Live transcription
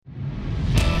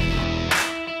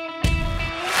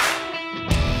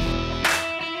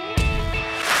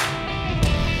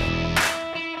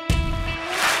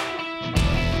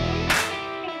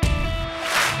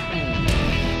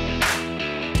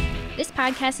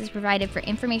podcast is provided for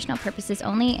informational purposes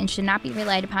only and should not be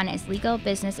relied upon as legal,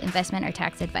 business, investment, or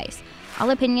tax advice. All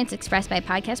opinions expressed by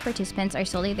podcast participants are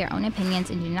solely their own opinions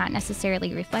and do not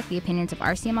necessarily reflect the opinions of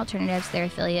RCM Alternatives, their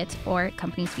affiliates, or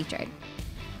companies featured.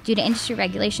 Due to industry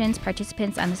regulations,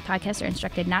 participants on this podcast are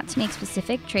instructed not to make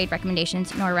specific trade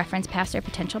recommendations nor reference past or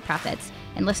potential profits,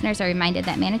 and listeners are reminded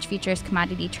that managed futures,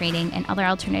 commodity trading, and other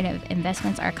alternative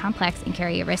investments are complex and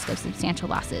carry a risk of substantial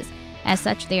losses. As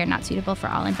such, they are not suitable for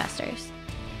all investors.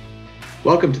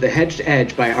 Welcome to the Hedged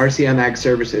Edge by RCM Ag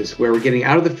Services, where we're getting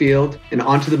out of the field and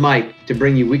onto the mic to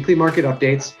bring you weekly market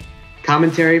updates,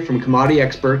 commentary from commodity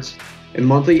experts, and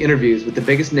monthly interviews with the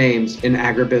biggest names in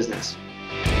agribusiness.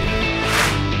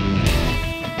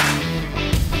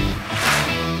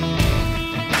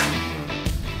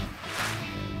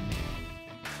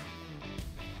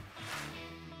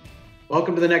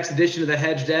 Welcome to the next edition of the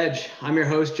Hedged Edge. I'm your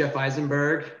host, Jeff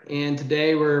Eisenberg, and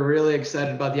today we're really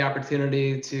excited about the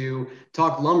opportunity to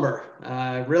talk lumber.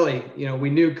 We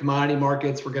knew commodity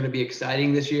markets were going to be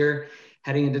exciting this year,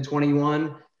 heading into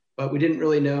 21, but we didn't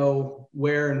really know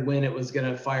where and when it was going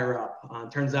to fire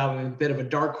up. Turns out we have a bit of a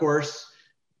dark horse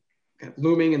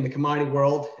looming in the commodity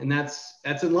world, and that's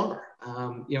in lumber.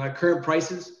 At current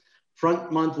prices,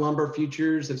 front month lumber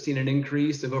futures have seen an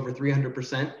increase of over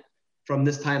 300%. From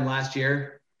this time last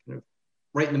year,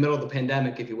 right in the middle of the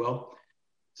pandemic, if you will.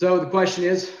 So the question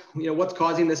is, what's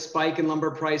causing this spike in lumber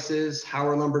prices? How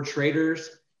are lumber traders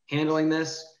handling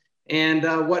this? And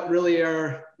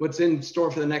what's in store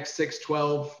for the next 6,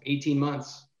 12, 18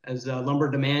 months as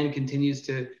lumber demand continues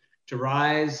to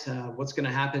rise? What's going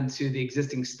to happen to the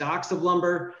existing stocks of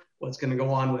lumber? What's going to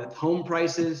go on with home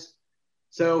prices?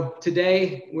 So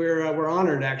today we're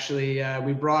honored, actually.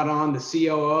 We brought on the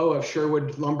COO of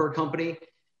Sherwood Lumber Company,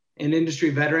 an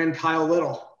industry veteran, Kyle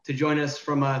Little, to join us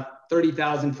from a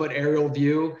 30,000-foot aerial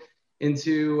view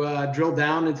into drill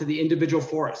down into the individual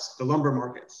forests, the lumber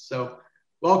markets. So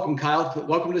welcome, Kyle.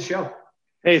 Welcome to the show.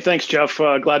 Hey, thanks, Jeff.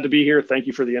 Glad to be here. Thank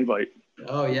you for the invite.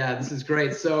 Oh, yeah, this is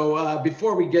great. So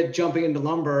before we get jumping into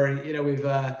lumber, we've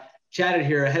chatted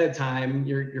here ahead of time.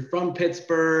 You're from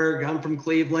Pittsburgh. I'm from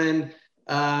Cleveland.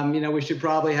 We should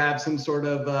probably have some sort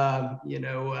of,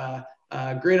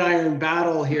 gridiron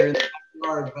battle here in the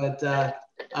backyard. But,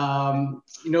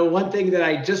 one thing that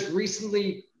I just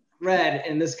recently read,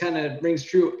 and this kind of rings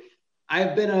true,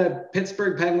 I've been a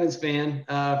Pittsburgh Penguins fan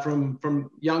from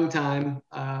young time.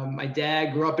 My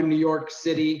dad grew up in New York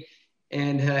City,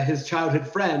 and his childhood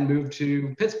friend moved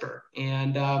to Pittsburgh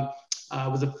and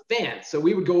was a fan. So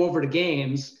we would go over to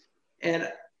games, and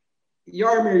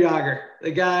Jaromir Jagr, the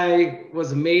guy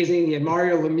was amazing. He had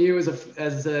Mario Lemieux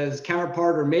as his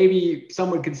counterpart, or maybe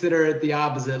some would consider it the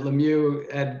opposite. Lemieux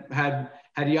had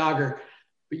Jagr.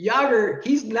 But Jagr,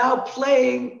 he's now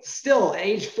playing still at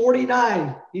age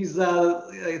 49. He's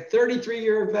a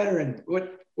 33-year veteran.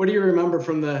 What do you remember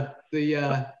from the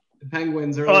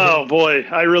Penguins? Oh boy,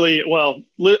 I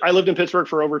lived in Pittsburgh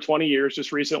for over 20 years.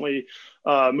 Just recently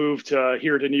moved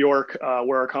here to New York,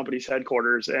 where our company's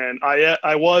headquarters, and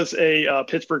I was a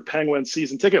Pittsburgh Penguins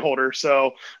season ticket holder,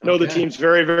 so know the teams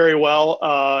very, very well,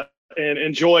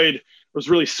 and was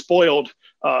really spoiled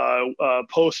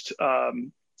post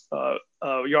Jaromir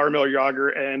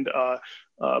Jagr and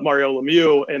Mario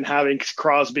Lemieux, and having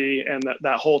Crosby and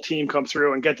that whole team come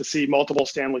through and get to see multiple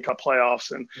Stanley Cup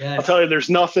playoffs. And yes, I'll tell you, there's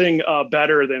nothing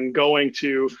better than going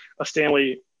to a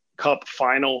Stanley Cup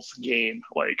finals game.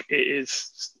 Like, it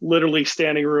is literally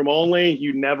standing room only.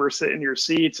 You never sit in your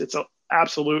seats. It's an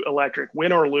absolute electric,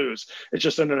 win or lose. It's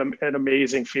just an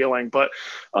amazing feeling. But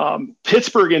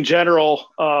Pittsburgh in general,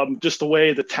 just the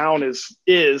way the town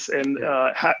is and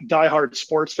diehard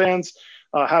sports fans,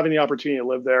 having the opportunity to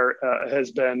live there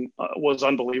was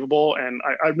unbelievable, and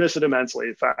I miss it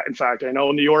immensely. In fact, I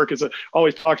know New York is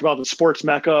always talked about the sports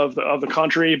mecca of the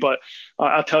country, but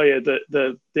I'll tell you,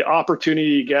 the opportunity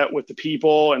you get with the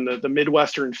people and the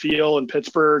Midwestern feel in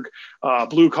Pittsburgh,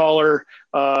 blue collar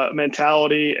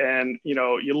mentality, and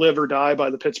you live or die by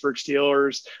the Pittsburgh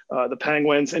Steelers, the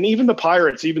Penguins, and even the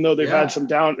Pirates, even though they've had some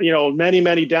down,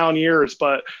 many down years,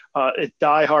 but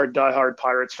diehard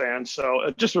Pirates fans.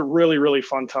 So just a really, really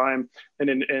fun time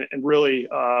and really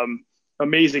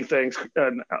amazing things.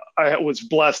 And I was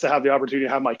blessed to have the opportunity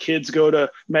to have my kids go to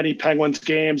many Penguins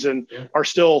games, and are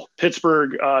still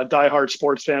Pittsburgh diehard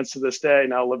sports fans to this day,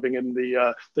 now living in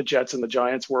the Jets and the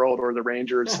Giants world, or the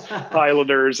Rangers,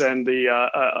 Islanders, and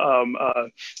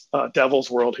the Devils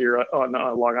world here on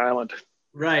Long Island.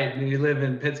 Right. When you live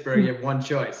in Pittsburgh, you have one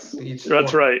choice.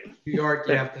 That's right. New York,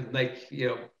 you have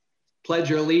to pledge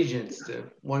your allegiance to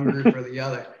one group or the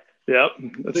other. Yep,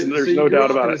 there's no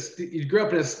doubt about it. You grew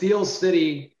up in a Steel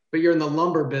City but you're in the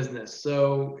lumber business.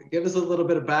 So give us a little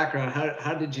bit of background.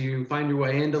 How did you find your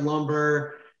way into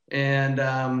lumber? And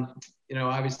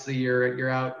obviously you're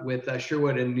out with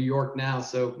Sherwood in New York now.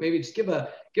 So maybe just give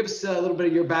us a little bit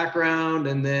of your background,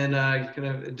 and then kind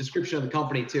of a description of the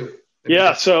company too.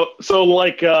 Yeah, so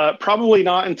like probably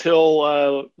not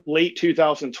until late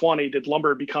 2020 did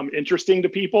lumber become interesting to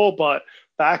people. But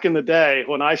back in the day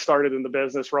when I started in the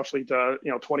business, roughly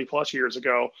 20 plus years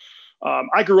ago,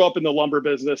 I grew up in the lumber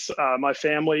business. My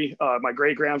family, my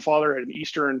great grandfather had an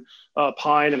Eastern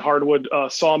pine and hardwood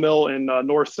sawmill in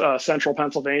north central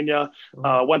Pennsylvania.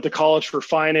 Went to college for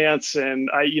finance, and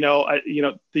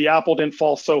the apple didn't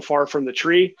fall so far from the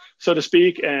tree, so to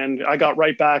speak. And I got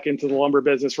right back into the lumber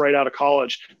business right out of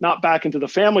college. Not back into the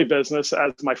family business,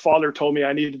 as my father told me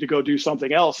I needed to go do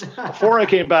something else before I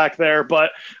came back there.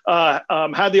 But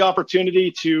had the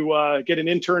opportunity to get an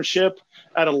internship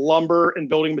at a lumber and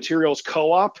building materials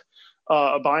co-op,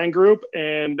 a buying group,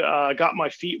 and got my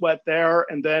feet wet there.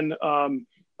 And then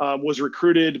was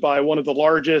recruited by one of the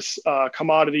largest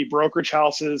commodity brokerage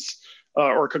houses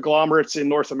or conglomerates in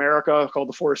North America called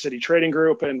the Forest City Trading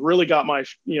Group, and really got my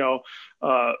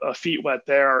feet wet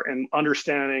there, and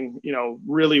understanding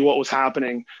really what was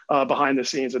happening behind the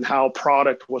scenes, and how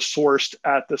product was sourced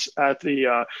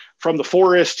from the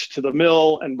forest to the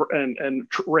mill, and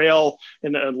rail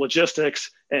and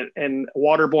logistics and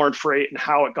waterborne freight, and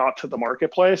how it got to the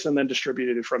marketplace and then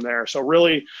distributed it from there. So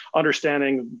really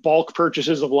understanding bulk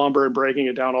purchases of lumber and breaking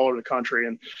it down all over the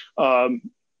country,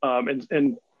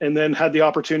 and then had the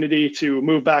opportunity to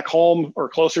move back home or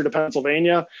closer to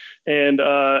Pennsylvania. And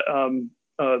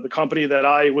the company that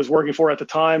I was working for at the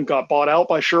time got bought out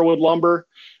by Sherwood Lumber,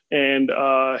 and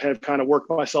have kind of worked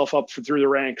myself up through the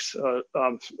ranks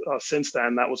since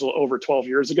then. That was over 12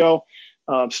 years ago.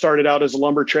 Started out as a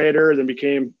lumber trader, then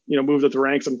became, moved up the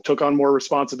ranks and took on more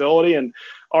responsibility. And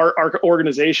our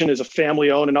organization is a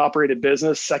family-owned and operated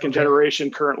business. Second generation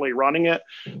currently running it.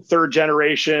 Third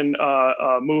generation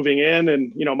moving in,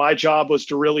 and my job was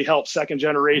to really help second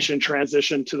generation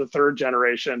transition to the third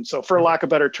generation. So, for lack of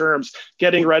better terms,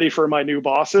 getting ready for my new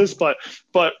bosses, but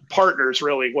partners,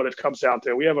 really, what it comes down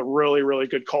to. We have a really, really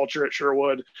good culture at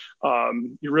Sherwood.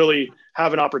 You really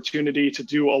have an opportunity to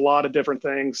do a lot of different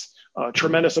things.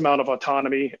 Tremendous amount of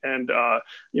autonomy, and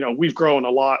we've grown a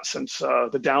lot since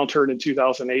the downturn in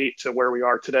 2008 to where we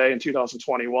are today in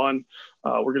 2021.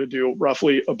 We're going to do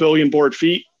roughly 1 billion board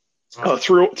feet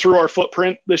through our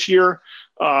footprint this year.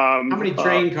 How many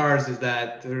train cars is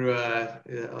that through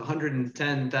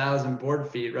 110,000 board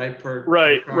feet, right? Per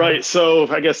car? Right. So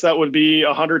I guess that would be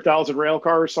 100,000 rail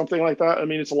cars, something like that. I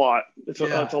mean, it's a lot. It's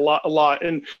a lot.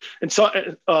 And so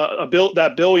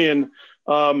that billion,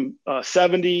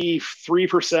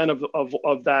 73%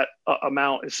 of that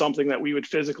amount is something that we would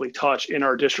physically touch in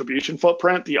our distribution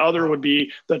footprint. The other would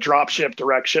be the drop ship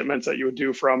direct shipments that you would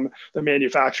do from the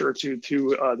manufacturer to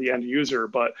the end user.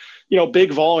 But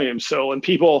big volumes. So, and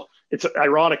people, it's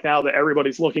ironic now that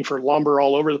everybody's looking for lumber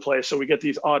all over the place. So we get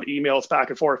these odd emails back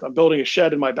and forth. I'm building a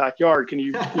shed in my backyard. Can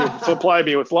you supply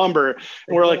me with lumber? And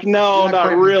we're like, no,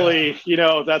 not really.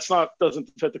 Doesn't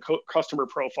fit the customer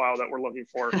profile that we're looking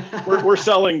for. We're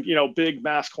selling, big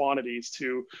mass quantities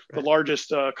to the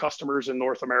largest customers in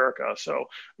North America. So,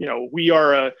 we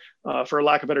are, for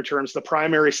lack of better terms, the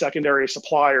primary, secondary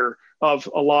supplier of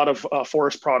a lot of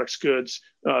forest products goods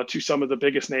to some of the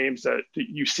biggest names that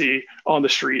you see on the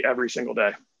street every single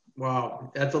day.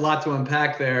 Wow, that's a lot to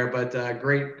unpack there, but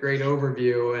great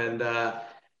overview. And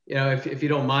if you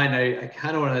don't mind, I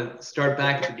kind of want to start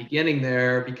back at the beginning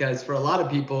there, because for a lot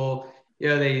of people,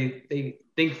 they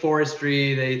think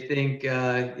forestry, they think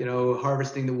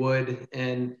harvesting the wood,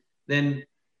 and then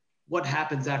what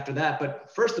happens after that. But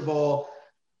first of all,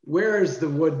 where is the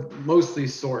wood mostly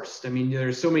sourced? I mean,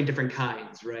 there's so many different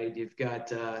kinds, right? You've got,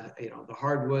 the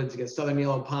hardwoods, you've got southern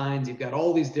yellow pines, you've got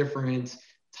all these different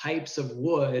types of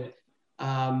wood.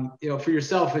 For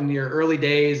yourself in your early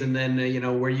days, and then,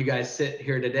 where you guys sit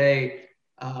here today,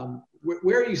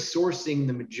 where are you sourcing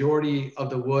the majority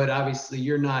of the wood? Obviously,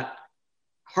 you're not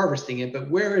harvesting it, but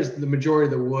where is the majority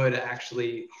of the wood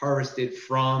actually harvested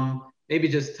from? Maybe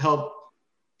just help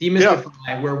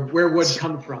demystify where wood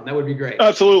comes from. That would be great.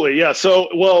 Absolutely. Yeah. So,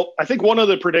 I think one of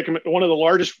the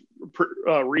largest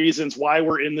reasons why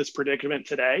we're in this predicament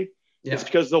today is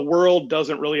because the world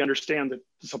doesn't really understand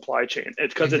the supply chain.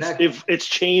 It's because it's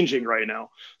changing right now.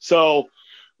 So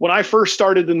when I first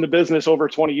started in the business over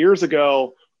 20 years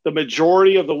ago, the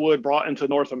majority of the wood brought into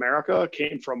North America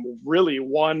came from really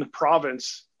one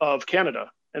province of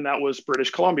Canada, and that was British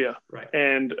Columbia. Right.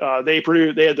 And they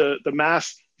had the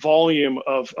mass volume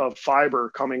of fiber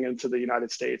coming into the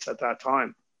United States at that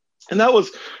time. And that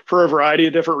was for a variety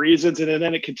of different reasons. And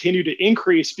then it continued to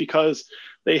increase because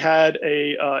they had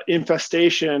a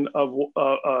infestation of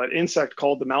an insect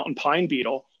called the mountain pine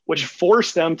beetle, which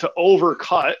forced them to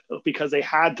overcut because they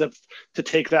had to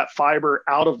take that fiber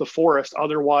out of the forest.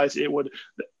 Otherwise, it would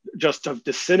just have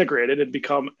disintegrated and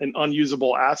become an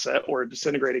unusable asset or a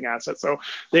disintegrating asset. So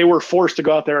they were forced to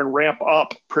go out there and ramp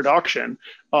up production.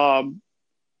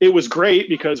 It was great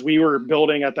because we were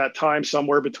building at that time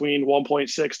somewhere between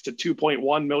 1.6 to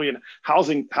 2.1 million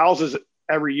houses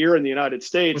every year in the United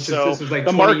States. This was like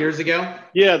 20 years ago?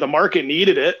 Yeah, the market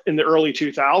needed it in the early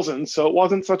 2000s, so it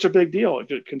wasn't such a big deal. It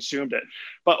just consumed it.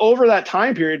 But over that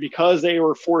time period, because they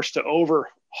were forced to over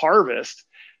harvest,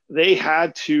 they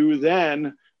had to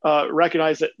then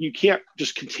recognize that you can't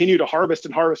just continue to harvest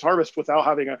without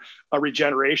having a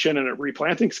regeneration and a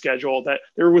replanting schedule, that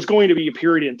there was going to be a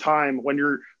period in time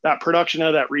when that production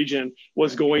of that region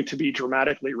was going to be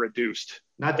dramatically reduced.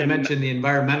 Not to mention the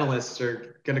environmentalists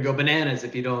are going to go bananas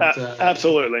if you don't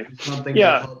absolutely something to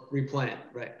help replant,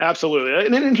 right? Absolutely.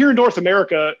 And then here in North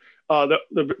America,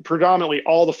 the predominantly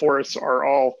all the forests are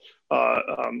all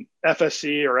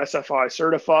FSC or SFI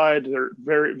certified. They're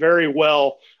very, very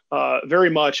well, very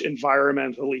much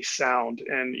environmentally sound.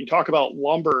 And you talk about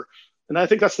lumber, and I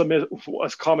think that's a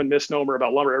common misnomer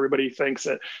about lumber. Everybody thinks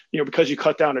that, because you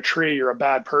cut down a tree, you're a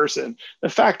bad person. The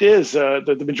fact is,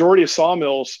 the majority of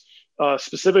sawmills,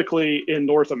 specifically in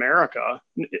North America,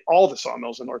 all the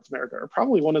sawmills in North America are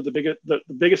probably one of the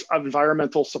biggest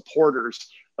environmental supporters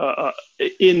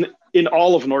in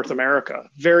all of North America.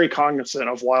 Very cognizant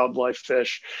of wildlife,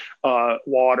 fish,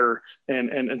 water,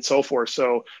 and so forth.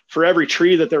 So for every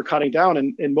tree that they're cutting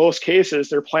down, in most cases,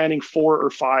 they're planting 4 or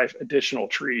 5 additional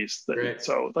trees.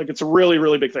 So like, it's a really,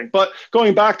 really big thing. But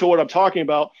going back to what I'm talking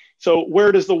about, so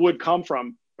where does the wood come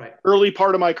from? Right. Early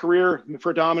part of my career,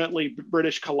 predominantly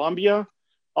British Columbia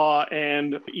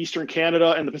and Eastern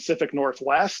Canada and the Pacific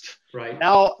Northwest. Right.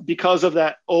 Now, because of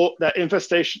that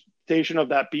infestation of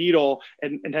that beetle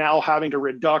and now having to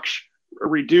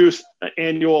reduce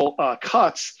annual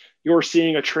cuts, you're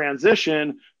seeing a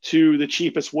transition to the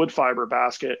cheapest wood fiber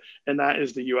basket, and that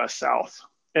is the U.S. South.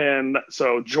 And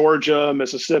so Georgia,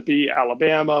 Mississippi,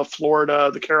 Alabama, Florida,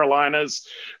 the Carolinas,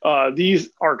 these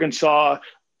Arkansas,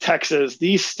 Texas,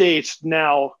 these states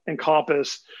now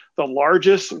encompass the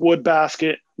largest wood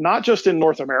basket, not just in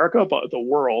North America, but the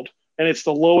world. And it's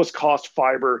the lowest cost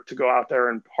fiber to go out there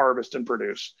and harvest and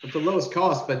produce. It's the lowest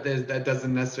cost, but that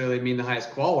doesn't necessarily mean the highest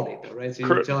quality, though, right? So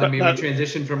you're telling me we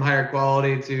transition from higher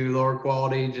quality to lower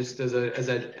quality just as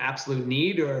an absolute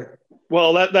need, or?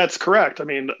 Well, that's correct. I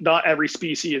mean, not every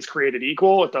species is created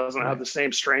equal. It doesn't have the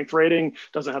same strength rating,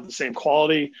 doesn't have the same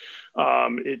quality.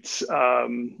 It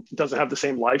doesn't have the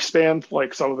same lifespan.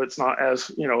 Like, some of it's not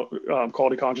as,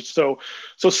 quality conscious. So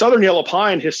Southern Yellow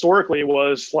Pine historically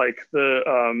was like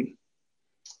the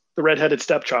redheaded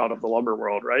stepchild of the lumber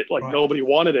world, right? Like, nobody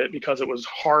wanted it because it was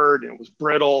hard and it was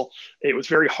brittle. It was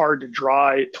very hard to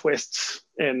dry, twists,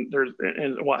 and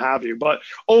what have you. But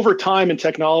over time, and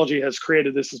technology has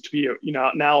created this to be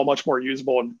now a much more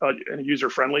usable and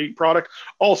user-friendly product.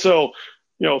 Also,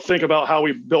 think about how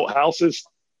we built houses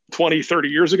 20, 30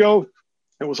 years ago.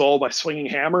 It was all by swinging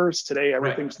hammers. Today,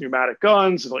 everything's pneumatic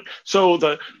guns. So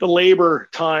the labor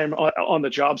time on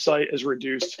the job site is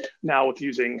reduced now with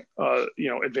using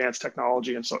advanced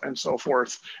technology and so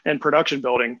forth. And production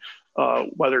building,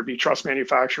 whether it be truss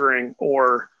manufacturing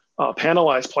or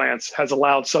panelized plants, has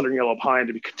allowed Southern Yellow Pine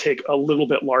to take a little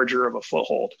bit larger of a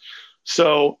foothold.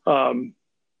 So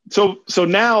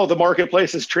now the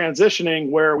marketplace is transitioning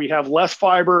where we have less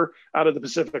fiber out of the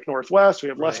Pacific Northwest. We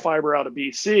have less fiber out of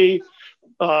BC.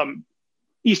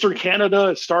 Eastern Canada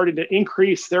is starting to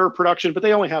increase their production, but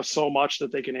they only have so much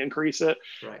that they can increase it.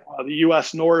 Right. The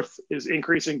U.S. North is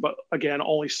increasing, but again,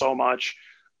 only so much.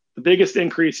 The biggest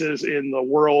increases in the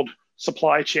world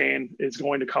supply chain is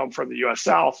going to come from the U.S.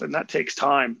 South, and that takes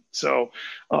time. So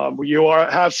you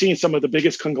have seen some of the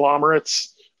biggest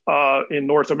conglomerates in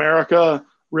North America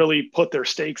really put their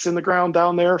stakes in the ground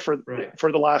down there for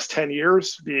the last 10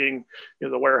 years, being the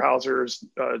Weyerhaeusers,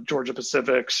 Georgia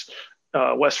Pacifics,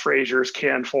 West Frasers,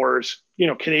 Canfors,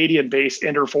 Canadian-based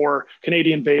Interfor,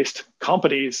 Canadian-based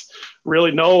companies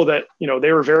really know that,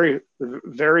 they were very,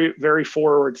 very, very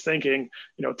forward thinking,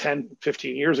 10,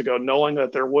 15 years ago, knowing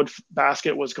that their wood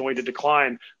basket was going to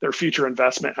decline. Their future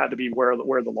investment had to be where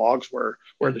the logs were,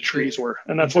 where the trees were.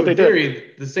 And that's what they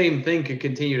did. The same thing could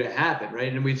continue to happen,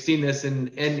 right? And we've seen this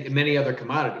in many other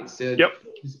commodities.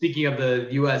 Speaking of the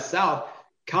U.S. South,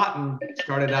 cotton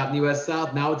started out in the U.S.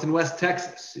 South. Now it's in West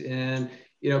Texas, and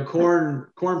corn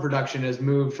production has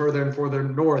moved further and further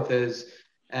north as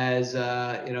as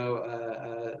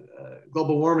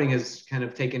global warming has kind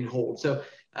of taken hold. So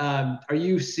are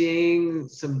you seeing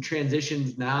some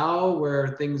transitions now where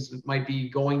things might be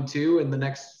going to in the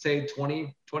next, say,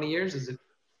 20 years?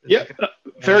 Yeah,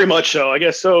 very much so, I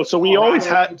guess. So we always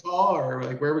had tall, or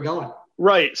like, where are we going?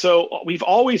 Right. So we've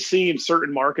always seen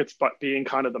certain markets but being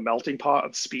kind of the melting pot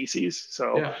of species.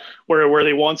 So yeah. where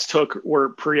they once were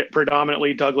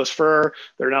predominantly Douglas fir,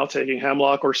 they're now taking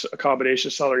hemlock or a combination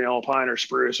of southern yellow pine or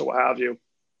spruce or what have you.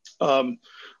 You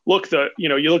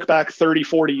look back 30,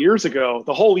 40 years ago,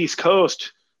 the whole East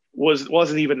Coast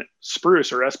wasn't even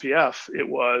spruce or SPF. It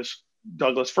was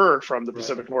Douglas fir from the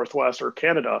Pacific Northwest or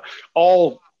Canada,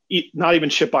 all not even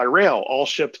shipped by rail, all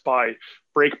shipped by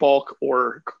break bulk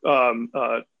or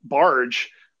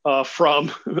barge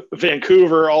from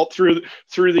Vancouver all through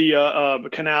the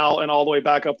canal and all the way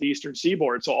back up the eastern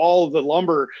seaboard. So all of the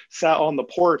lumber sat on the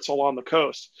ports along the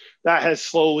coast. That has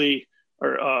slowly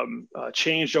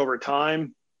changed over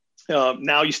time.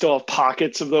 Now you still have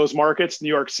pockets of those markets. New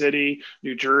York City,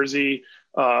 New Jersey,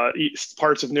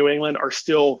 parts of New England are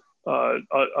still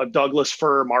a Douglas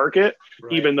fir market,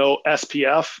 even though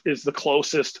SPF is the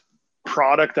closest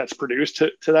product that's produced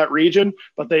to that region.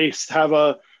 But they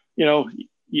have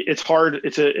it's hard.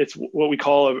 It's what we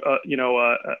call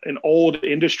an old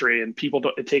industry, and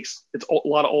it's a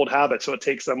lot of old habits, so it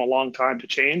takes them a long time to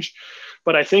change.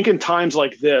 But I think in times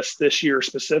like this year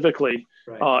specifically,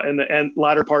 in the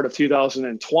latter part of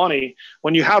 2020,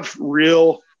 when you have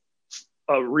real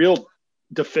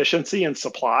deficiency in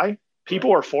supply,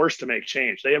 people are forced to make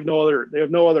change. They have no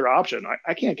other option.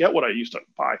 I can't get what I used to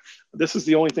buy. This is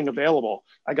the only thing available.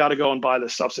 I got to go and buy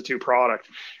this substitute product.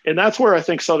 And that's where I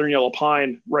think Southern Yellow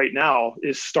Pine right now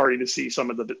is starting to see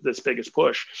some of this biggest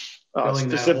push. Filling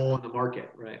that hole in the market,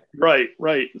 right?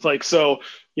 Right. It's like, so,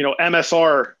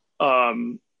 MSR,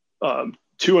 2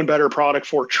 and better product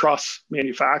for truss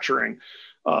manufacturing.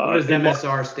 What does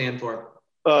MSR stand for?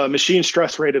 Machine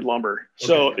stress rated lumber.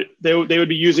 So they would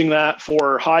be using that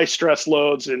for high stress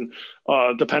loads and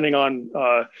depending on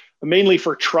mainly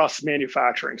for truss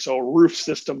manufacturing. So roof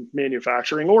system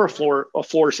manufacturing or a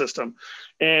floor system.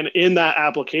 And in that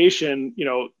application,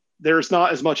 there's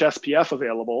not as much SPF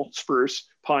available, spruce,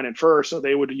 pine, and fir. So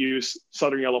they would use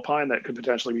southern yellow pine that could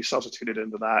potentially be substituted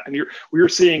into that. And we're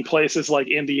seeing places like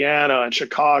Indiana and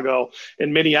Chicago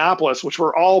and Minneapolis, which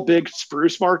were all big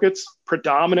spruce markets,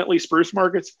 predominantly spruce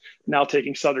markets, now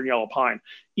taking southern yellow pine.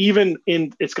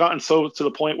 It's gotten so to the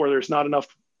point where there's not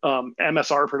enough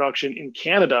MSR production in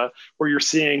Canada, where you're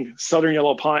seeing southern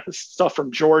yellow pine stuff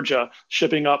from Georgia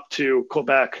shipping up to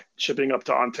Quebec, shipping up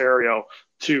to Ontario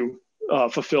to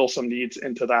fulfill some needs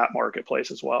into that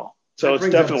marketplace as well. So it's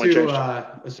definitely changed.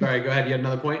 Sorry, go ahead. You had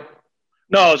another point?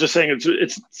 No, I was just saying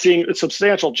it's seeing a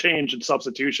substantial change in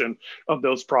substitution of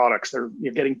those products. They're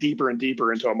getting deeper and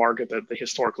deeper into a market that they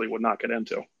historically would not get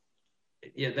into.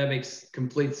 Yeah, that makes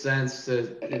complete sense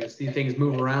to see things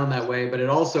move around that way, but it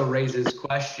also raises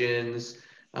questions.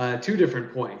 2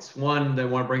 different points. One that I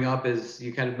want to bring up is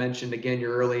you kind of mentioned again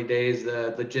your early days,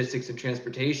 the logistics and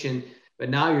transportation. But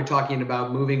now you're talking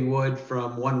about moving wood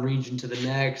from one region to the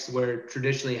next where it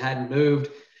traditionally hadn't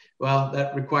moved. Well,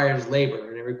 that requires labor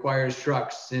and it requires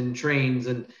trucks and trains.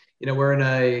 And, we're in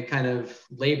a kind of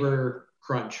labor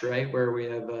crunch, right? Where we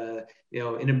have,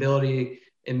 inability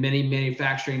in many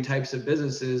manufacturing types of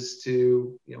businesses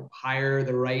to, hire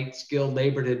the right skilled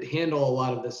labor to handle a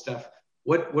lot of this stuff.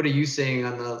 What are you seeing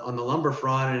on the lumber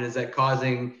front? And is that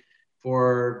causing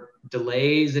for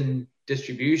delays in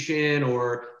distribution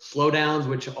or slowdowns,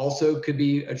 which also could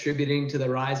be attributing to the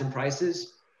rise in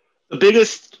prices? The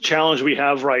biggest challenge we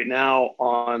have right now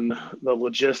on the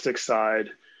logistics side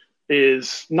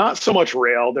is not so much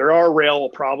rail. There are rail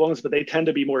problems, but they tend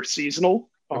to be more seasonal.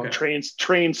 Trains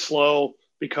slow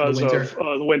because of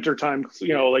the winter time,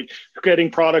 like getting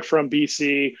product from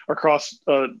BC across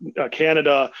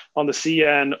Canada on the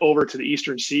CN over to the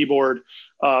eastern seaboard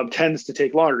tends to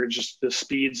take longer. It's just the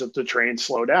speeds of the trains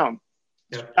slow down.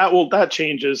 Yeah. That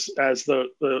changes as the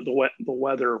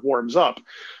weather warms up.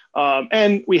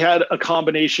 And we had a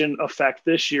combination effect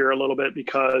this year a little bit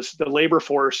because the labor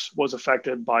force was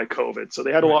affected by COVID. So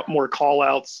they had a lot more call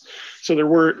outs. So there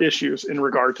were issues in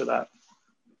regard to that.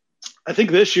 I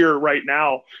think this year right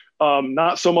now,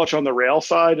 not so much on the rail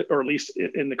side, or at least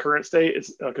in the current state,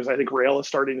 is because I think rail is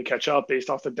starting to catch up based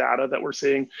off the data that we're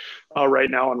seeing right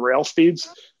now on rail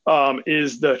speeds.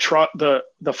 is the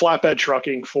flatbed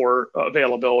trucking for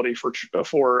availability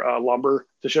for lumber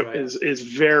to ship is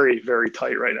very, very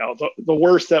tight right now. The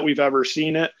worst that we've ever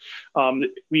seen it.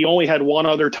 We only had one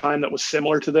other time that was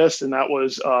similar to this, and that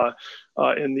was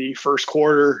in the first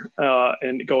quarter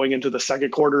and going into the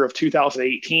second quarter of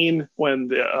 2018 when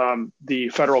the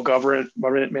federal government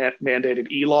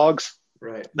mandated e-logs.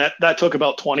 Right. That took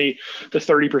about 20 to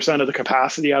 30% of the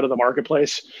capacity out of the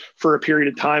marketplace for a period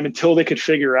of time until they could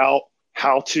figure out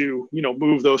how to,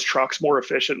 move those trucks more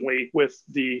efficiently with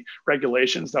the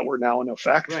regulations that were now in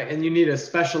effect. Right. And you need a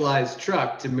specialized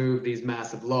truck to move these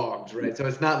massive logs, right? So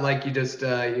it's not like you just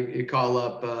you call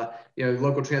up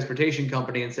local transportation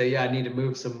company and say, yeah, I need to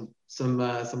move some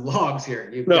logs here.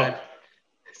 You've got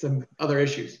some other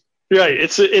issues. Right.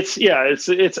 It's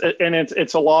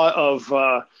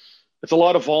a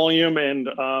lot of volume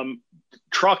and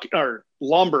truck or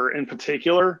lumber in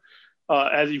particular.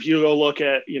 As if you go look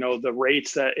at the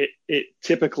rates that it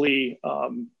typically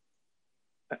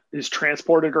is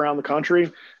transported around the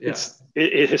country,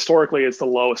 it historically is the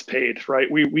lowest paid. Right,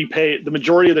 we pay the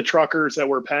majority of the truckers that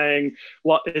we're paying.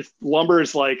 Lumber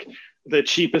is like the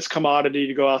cheapest commodity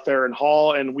to go out there and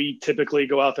haul, and we typically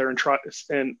go out there and try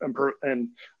and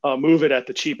move it at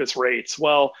the cheapest rates.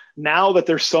 Well, now that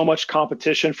there's so much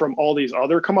competition from all these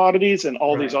other commodities and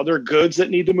all these other goods that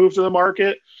need to move to the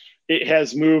market, it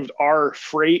has moved our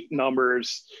freight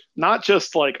numbers not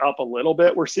just like up a little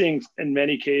bit. We're seeing in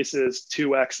many cases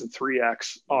 2x and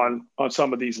 3x on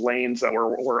some of these lanes that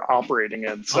we're operating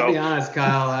in. So I'll be honest,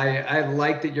 Kyle, I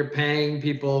like that you're paying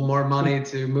people more money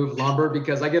to move lumber,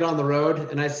 because I get on the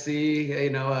road and I see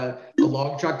a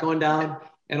log truck going down,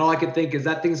 and all I could think is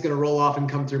that thing's going to roll off and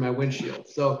come through my windshield.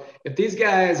 So if these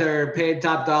guys are paid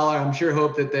top dollar, I'm sure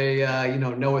hope that they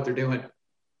know what they're doing.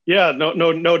 Yeah,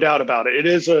 no doubt about it.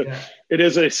 It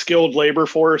is a skilled labor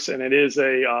force, and it's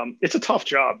a tough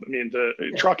job. I mean,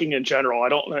 trucking in general. I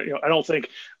don't think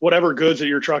whatever goods that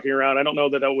you're trucking around, I don't know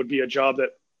that would be a job that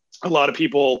a lot of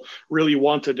people really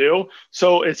want to do.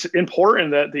 So it's important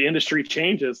that the industry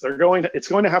changes. It's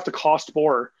going to have to cost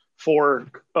more for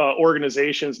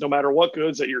organizations, no matter what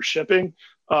goods that you're shipping,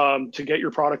 to get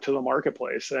your product to the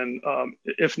marketplace. And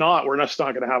if not, we're just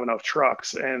not going to have enough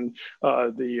trucks. And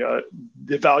the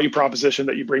value proposition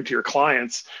that you bring to your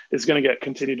clients is going to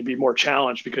continue to be more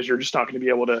challenged, because you're just not going to be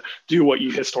able to do what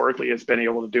you historically has been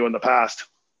able to do in the past.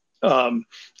 We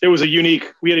had a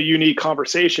unique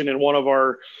conversation in one of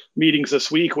our meetings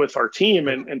this week with our team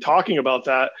and talking about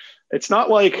that. It's not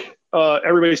like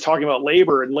everybody's talking about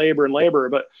labor,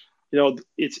 but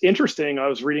it's interesting. I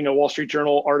was reading a Wall Street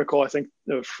Journal article, I think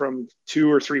from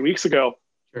 2 or 3 weeks ago.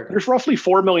 Sure. There's roughly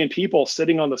 4 million people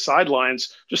sitting on the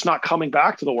sidelines, just not coming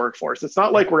back to the workforce. It's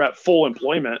not like we're at full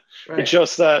employment. Right. It's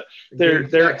just that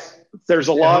there's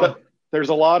a lot of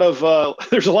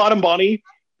money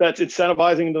that's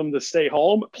incentivizing them to stay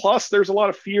home. Plus, there's a lot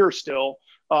of fear still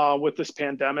with this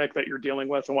pandemic that you're dealing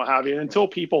with and what have you. And until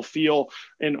people feel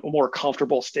in a more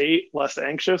comfortable state, less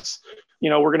anxious,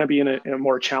 we're going to be in a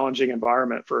more challenging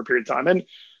environment for a period of time. And,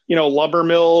 lumber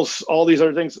mills, all these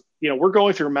other things, we're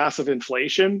going through massive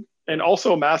inflation and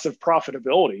also massive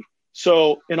profitability.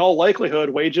 So in all likelihood,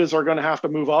 wages are going to have to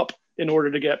move up in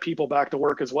order to get people back to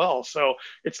work as well. So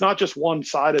it's not just one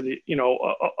side of the,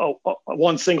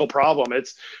 one single problem.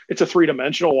 It's a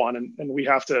three-dimensional one, and we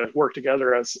have to work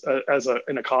together as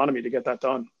an economy to get that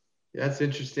done. That's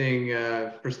interesting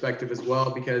perspective as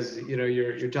well, because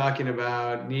you're talking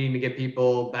about needing to get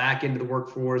people back into the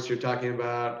workforce. You're talking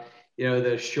about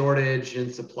the shortage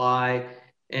in supply,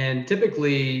 and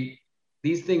typically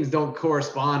these things don't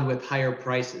correspond with higher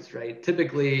prices, right?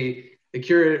 Typically, the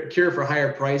cure for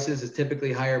higher prices is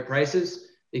typically higher prices,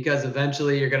 because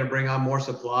eventually you're going to bring on more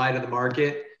supply to the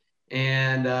market.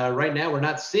 And right now we're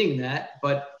not seeing that,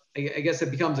 but I guess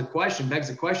it begs the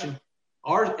question.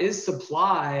 Is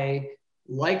supply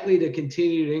likely to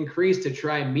continue to increase to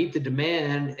try and meet the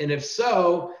demand? And if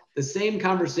so, the same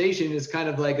conversation is kind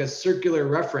of like a circular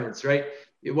reference, right?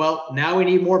 Well, now we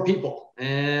need more people,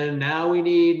 and now we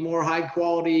need more high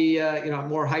quality,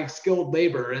 more high skilled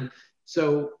labor. And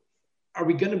so are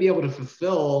we going to be able to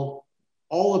fulfill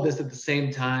all of this at the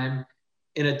same time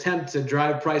in an attempt to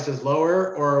drive prices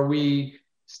lower, or are we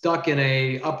stuck in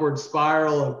a upward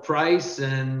spiral of price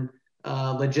and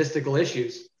logistical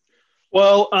issues?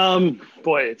 Well,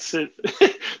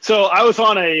 so I was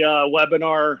on a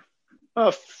webinar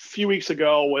a few weeks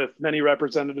ago with many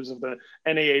representatives of the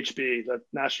NAHB, the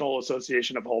National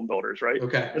Association of Home Builders, right?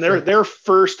 Okay. And their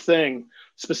first thing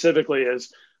specifically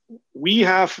is, we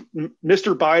have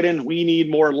Mr. Biden, we need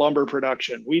more lumber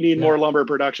production. We need more lumber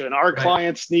production. Our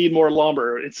clients need more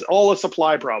lumber. It's all a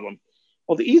supply problem.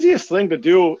 Well, the easiest thing to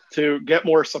do to get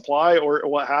more supply or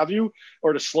what have you,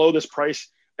 or to slow this price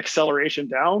acceleration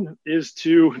down, is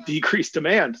to decrease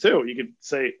demand too. You could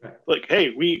say like, hey,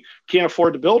 we can't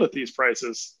afford to build at these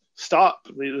prices. Stop.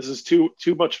 This is too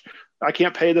much. I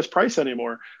can't pay this price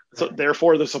anymore. So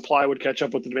therefore the supply would catch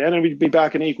up with the demand and we'd be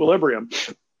back in equilibrium.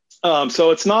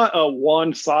 So it's not a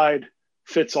one side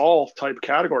fits all type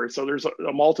category. So there's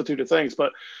a multitude of things,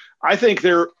 but I think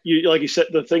like you said,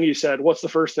 the thing you said, what's the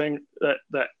first thing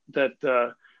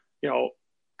that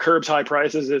curbs high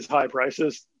prices is high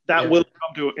prices. That will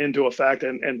come into effect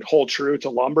and hold true to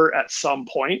lumber at some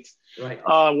point. Right.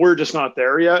 We're just not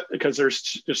there yet because there's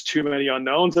just too many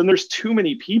unknowns, and there's too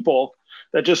many people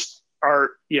that just are,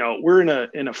 we're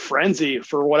in a frenzy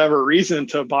for whatever reason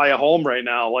to buy a home right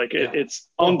now. Like it's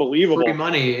unbelievable. Free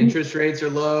money, interest rates are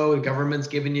low. The government's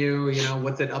giving you,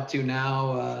 what's it up to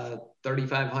now?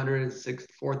 $3,500,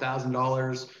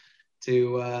 $4,000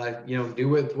 to, do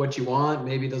with what you want.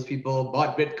 Maybe those people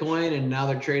bought Bitcoin and now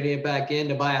they're trading it back in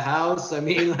to buy a house. I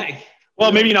mean, like,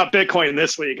 well, maybe not Bitcoin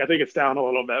this week. I think it's down a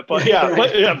little bit, but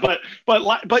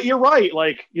but you're right.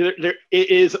 Like it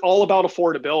is all about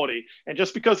affordability, and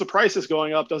just because the price is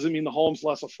going up doesn't mean the home's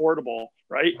less affordable,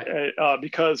 right?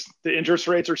 Because the interest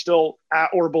rates are still at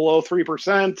or below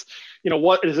 3%.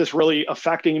 What is this really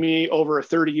affecting me over a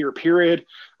 30-year period?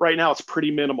 Right now, it's pretty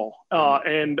minimal,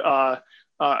 and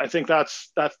I think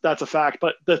that's a fact.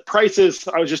 But the prices,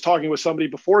 I was just talking with somebody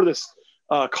before this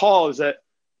call, is that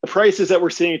the prices that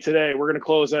we're seeing today, we're going to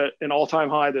close at an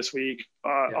all-time high this week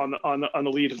on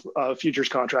the lead futures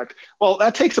contract. Well,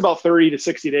 that takes about 30 to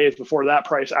 60 days before that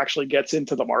price actually gets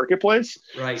into the marketplace.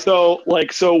 Right. So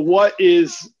what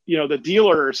is,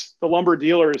 the lumber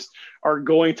dealers are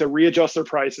going to readjust their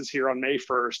prices here on May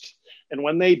 1st. And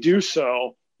when they do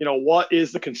so, what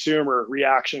is the consumer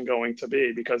reaction going to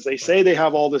be? Because they say they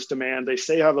have all this demand. They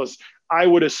say have those. I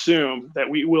would assume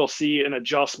that we will see an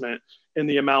adjustment in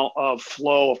the amount of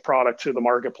flow of product to the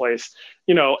marketplace.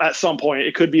 At some point,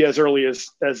 it could be as early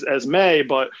as May,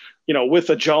 but with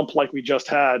a jump like we just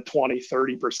had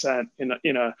 20-30%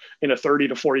 in a 30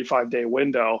 to 45 day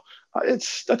window,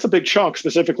 that's a big chunk,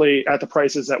 specifically at the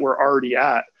prices that we're already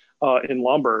at in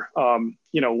lumber.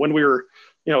 When we were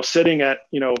sitting at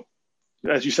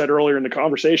as you said earlier in the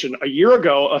conversation, a year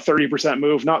ago, a 30%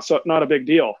 move, not a big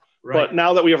deal. Right. But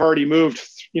now that we have already moved,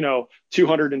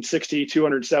 260,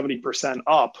 270%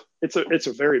 up, it's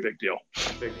a very big deal.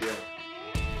 Big deal.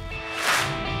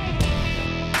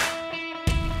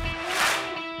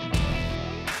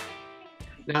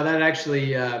 Now that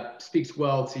actually speaks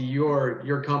well to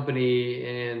your company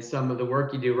and some of the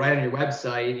work you do. Right on your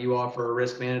website, you offer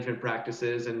risk management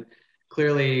practices, and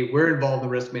clearly we're involved in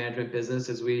the risk management business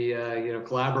as we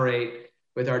collaborate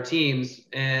with our teams.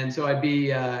 And so I'd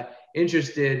be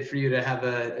interested for you to have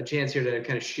a chance here to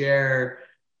kind of share,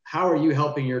 how are you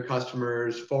helping your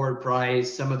customers forward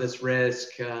price some of this risk,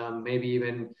 maybe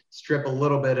even strip a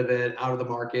little bit of it out of the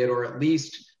market, or at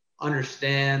least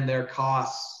understand their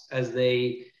costs as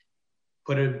they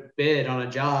put a bid on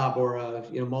a job or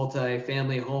a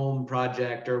multi-family home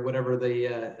project or whatever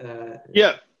the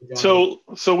So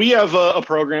we have a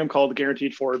program called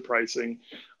Guaranteed Forward Pricing,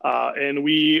 and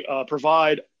we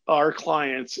provide our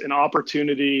clients an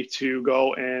opportunity to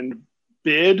go and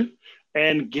bid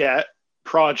and get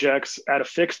projects at a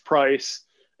fixed price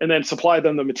and then supply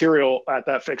them the material at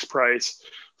that fixed price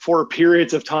for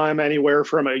periods of time anywhere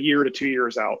from a year to 2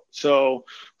 years out. So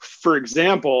for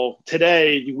example,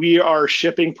 today we are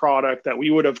shipping product that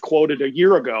we would have quoted a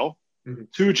year ago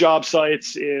to job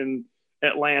sites in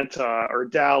Atlanta or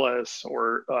Dallas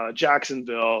or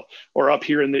Jacksonville, or up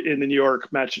here in the New York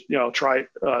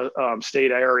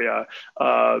state area,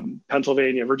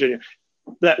 Pennsylvania, Virginia,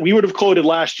 that we would have quoted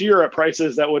last year at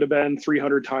prices that would have been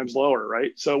 300 times lower,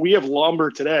 right? So we have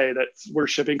lumber today that we're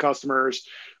shipping customers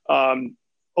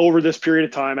over this period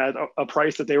of time at a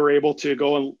price that they were able to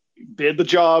go and bid the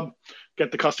job,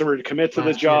 get the customer to commit to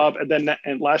the job,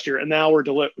 and last year, and now we're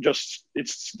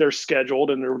they're scheduled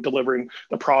and they're delivering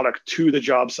the product to the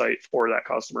job site for that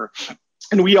customer.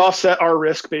 And we offset our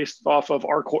risk based off of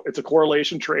it's a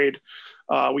correlation trade.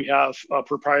 We have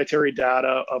proprietary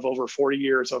data of over 40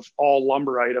 years of all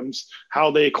lumber items,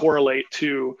 how they correlate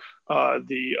to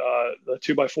the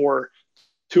 2x4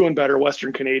 2 and better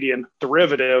Western Canadian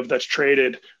derivative that's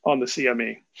traded on the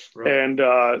CME. Right. And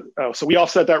so we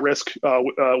offset that risk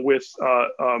with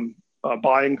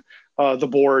buying the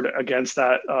board against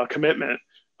that commitment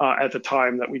at the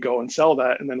time that we go and sell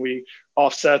that. And then we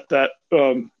offset that,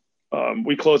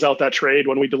 we close out that trade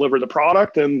when we deliver the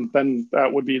product, and then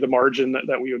that would be the margin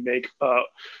that we would make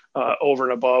over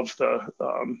and above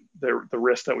the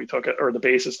risk that we took, or the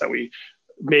basis that we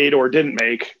made or didn't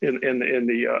make in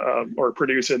the or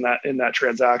produce in that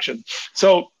transaction.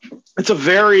 So it's a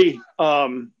very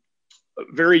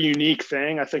very unique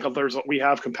thing. I think we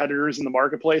have competitors in the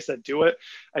marketplace that do it.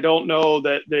 I don't know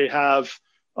that they have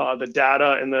the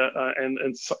data and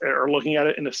and are looking at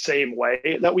it in the same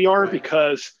way that we are,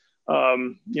 because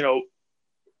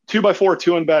 2x4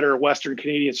 2 and better Western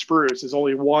Canadian spruce is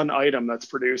only one item that's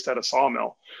produced at a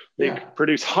sawmill. They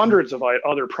produce hundreds of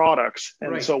other products.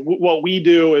 And so what we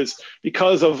do is,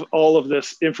 because of all of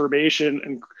this information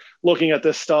and looking at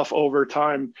this stuff over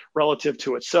time relative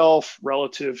to itself,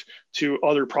 relative to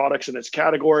other products in its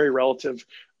category, relative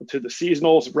to the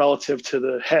seasonals, relative to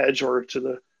the hedge or to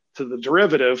the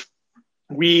derivative,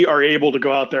 we are able to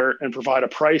go out there and provide a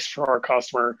price for our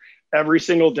customer every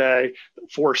single day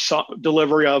for some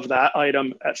delivery of that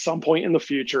item at some point in the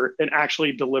future, and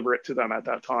actually deliver it to them at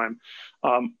that time.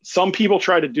 Some people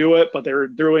try to do it, but they're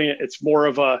doing it. It's more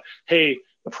of a, hey,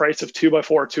 the price of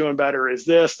 2x4 2 and better is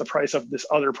this, the price of this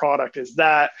other product is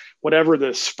that, whatever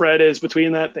the spread is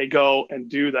between that, they go and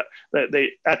do that.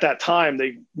 They, at that time,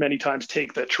 they many times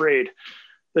take that trade.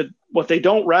 What they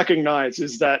don't recognize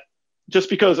is that just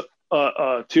because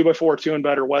a 2x4 2 and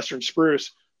better Western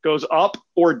spruce goes up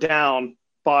or down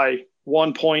by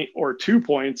 1 point or 2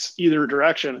 points either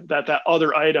direction, that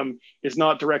other item is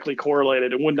not directly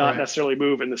correlated and would not necessarily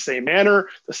move in the same manner,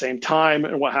 the same time,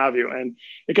 and what have you. And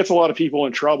it gets a lot of people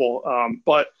in trouble.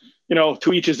 But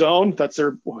to each his own. That's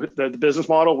the business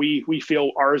model. We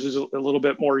feel ours is a little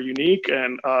bit more unique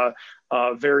and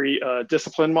very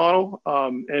disciplined model.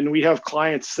 And we have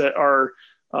clients that are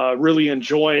really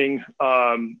enjoying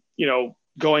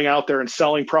going out there and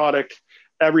selling product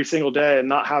every single day and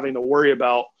not having to worry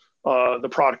about the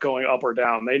product going up or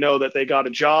down. They know that they got a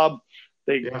job,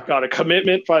 they got a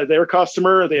commitment by their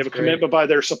customer, they have a commitment by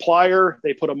their supplier,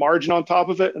 they put a margin on top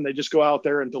of it, and they just go out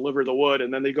there and deliver the wood,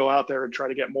 and then they go out there and try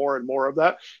to get more and more of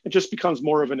that. It just becomes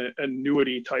more of an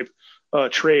annuity type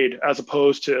trade, as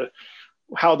opposed to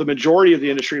how the majority of the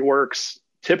industry works.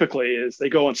 Typically is they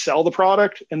go and sell the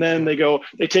product, and then they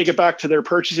take it back to their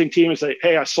purchasing team and say,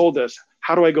 hey, I sold this,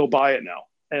 how do I go buy it now?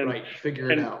 And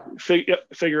figure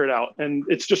it out. And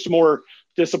it's just a more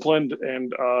disciplined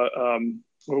and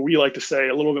what we like to say,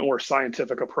 a little bit more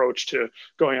scientific approach to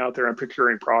going out there and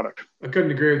procuring product. I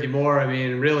couldn't agree with you more. I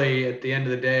mean, really, at the end of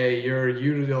the day, you're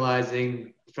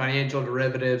utilizing financial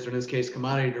derivatives, or in this case,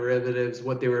 commodity derivatives,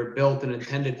 what they were built and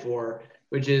intended for,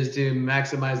 which is to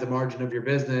maximize the margin of your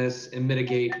business and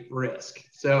mitigate risk.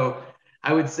 So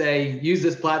I would say use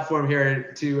this platform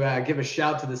here to give a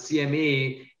shout to the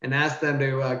CME and ask them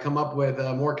to come up with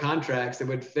more contracts that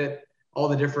would fit all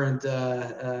the different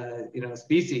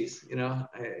species.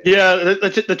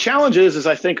 The challenge is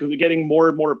I think getting more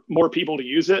and more people to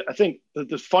use it. I think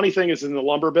the funny thing is, in the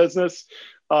lumber business,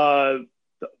 the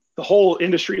whole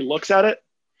industry looks at it,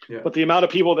 but the amount of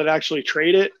people that actually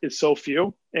trade it is so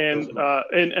few. And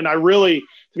I really,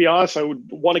 to be honest, I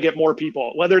would want to get more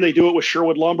people, whether they do it with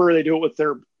Sherwood Lumber, they do it with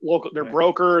their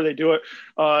broker, they do it,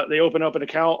 they open up an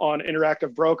account on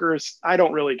Interactive Brokers. I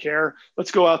don't really care.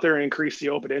 Let's go out there and increase the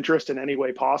open interest in any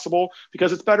way possible,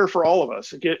 because it's better for all of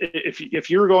us. If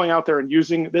you're going out there and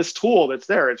using this tool that's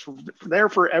there, it's there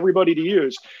for everybody to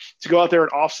use, to go out there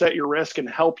and offset your risk and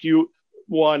help you,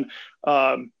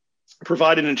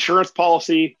 provide an insurance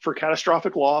policy for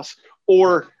catastrophic loss,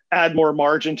 or add more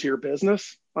margin to your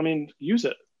business. I mean, use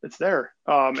it. It's there.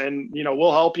 And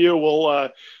we'll help you. We'll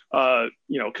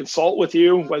consult with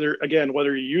you, whether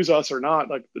you use us or not.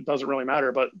 Like, it doesn't really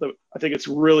matter. But I think it's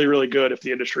really, really good if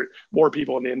more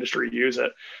people in the industry use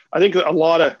it. I think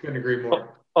couldn't agree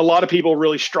more. A lot of people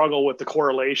really struggle with the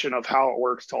correlation of how it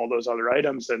works to all those other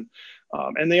items,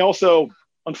 and they also,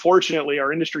 unfortunately,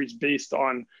 our industry is based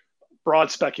on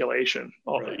broad speculation.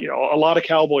 Right. A lot of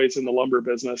cowboys in the lumber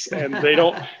business, and they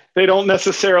don't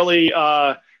necessarily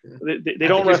they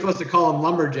don't. You're supposed to call them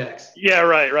lumberjacks. Yeah,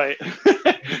 right.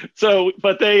 So,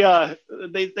 but they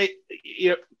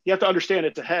you have to understand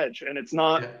it's a hedge, and it's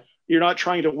not. Yeah. You're not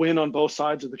trying to win on both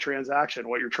sides of the transaction.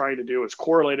 What you're trying to do is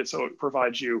correlate it so it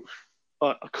provides you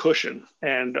a cushion.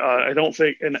 And I don't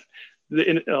think, and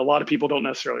a lot of people don't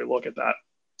necessarily look at that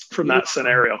from that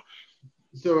scenario.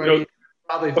 So you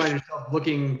probably find yourself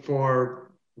looking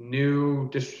for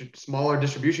new smaller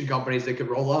distribution companies that could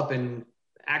roll up and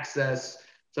access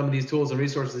some of these tools and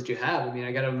resources that you have. I mean,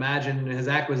 I got to imagine, has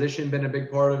acquisition been a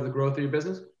big part of the growth of your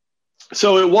business?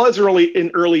 So it was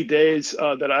early days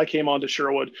that I came onto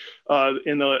Sherwood at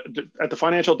the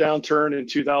financial downturn in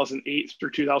 2008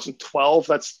 through 2012.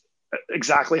 That's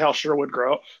exactly how Sherwood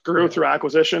grew through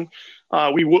acquisition.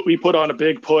 we put on a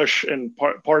big push, and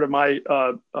part of my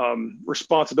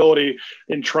responsibility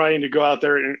in trying to go out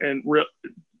there and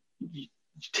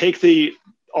take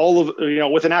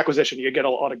with an acquisition, you get a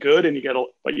lot of good and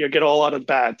but you get a lot of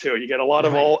bad too. You get a lot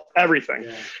of everything.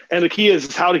 Yeah. And the key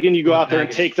is how can you go out there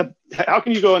and take the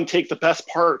best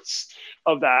parts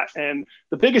of that? And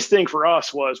the biggest thing for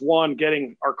us was, one,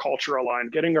 getting our culture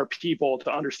aligned, getting our people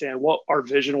to understand what our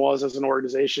vision was as an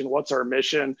organization, what's our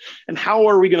mission, and how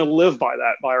are we going to live by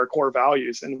our core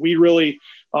values. And we really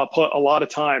put a lot of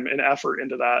time and effort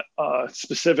into that,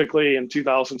 specifically in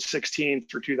 2016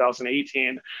 through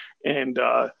 2018. And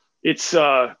it's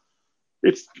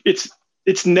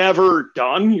never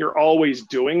done. You're always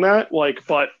doing that.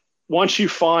 But once you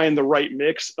find the right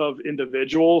mix of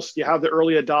individuals, you have the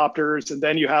early adopters, and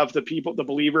then you have the people, the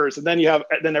believers, and then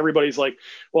everybody's like,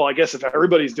 well, I guess if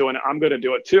everybody's doing it, I'm going to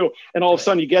do it too. And all of a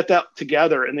sudden you get that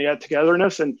together, and they have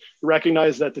togetherness, and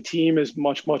recognize that the team is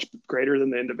much, much greater than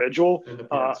the individual.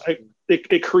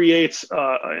 It creates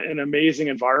an amazing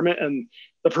environment, and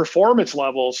the performance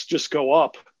levels just go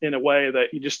up in a way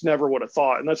that you just never would have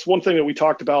thought. And that's one thing that we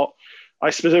talked about. I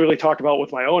specifically talked about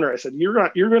with my owner. I said, you're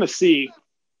going to see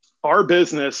our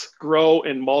business grow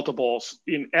in multiples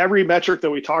in every metric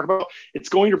that we talk about. It's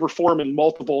going to perform in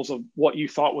multiples of what you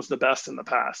thought was the best in the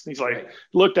past. And he's like,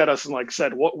 looked at us and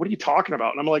said, what are you talking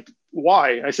about? And I'm like,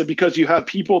 why? I said, because you have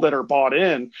people that are bought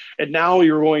in, and now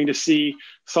you're going to see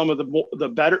some of the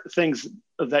better things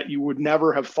that you would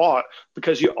never have thought,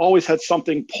 because you always had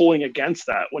something pulling against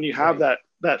that. When you have that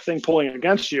thing pulling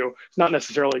against you, it's not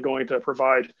necessarily going to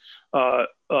provide a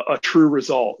true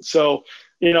result. So,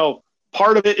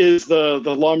 part of it is the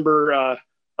lumber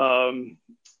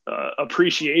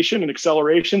appreciation and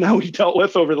acceleration that we dealt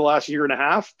with over the last year and a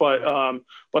half. But a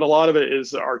lot of it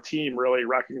is our team really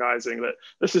recognizing that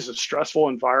this is a stressful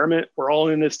environment. We're all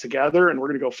in this together, and we're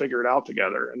going to go figure it out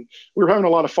together. And we're having a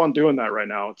lot of fun doing that right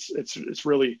now. It's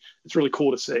really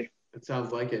cool to see. It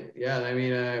sounds like it. Yeah. I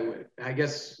mean, I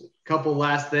guess a couple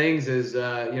last things is,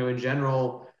 in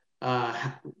general,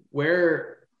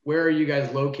 where are you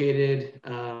guys located?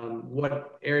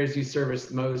 What areas do you service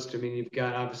the most? I mean, you've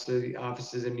got obviously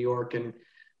offices in New York and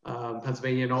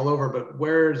Pennsylvania and all over, but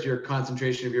where's your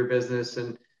concentration of your business?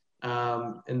 And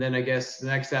then I guess the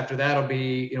next after that'll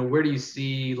be, where do you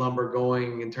see lumber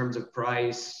going in terms of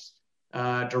price,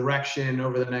 direction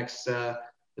over the next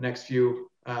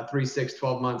few 3, 6,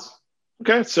 12 months?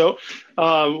 Okay. So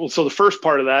the first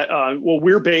part of that,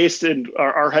 we're based in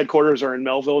our headquarters are in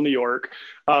Melville, New York.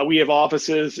 We have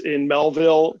offices in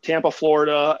Melville, Tampa,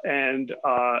 Florida, and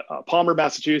Palmer,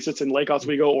 Massachusetts, and Lake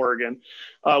Oswego, Oregon.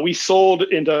 We sold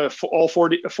into all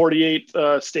 48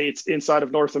 states inside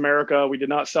of North America. We did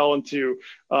not sell into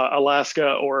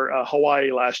Alaska or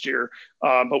Hawaii last year,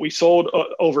 but we sold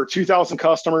over 2,000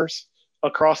 customers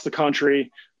across the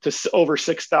country to over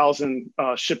 6,000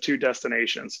 ship-to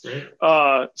destinations.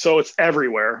 So it's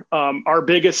everywhere. Our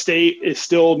biggest state is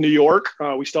still New York.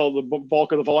 We still have the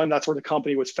bulk of the volume. That's where the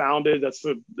company was founded. That's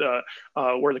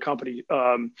where the company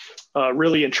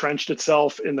really entrenched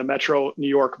itself in the metro New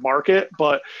York market.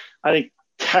 But I think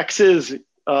Texas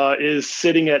is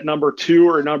sitting at number 2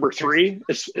 or number 3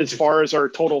 as far as our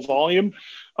total volume.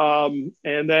 And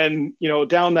then,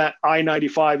 down that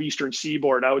I-95 Eastern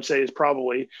Seaboard, I would say is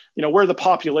probably, where the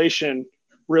population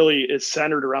really is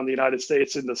centered around the United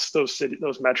States, in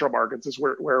those metro markets is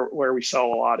where we sell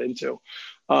a lot into.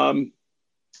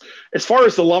 As far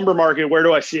as the lumber market, where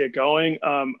do I see it going?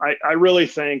 I really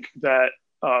think that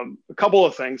a couple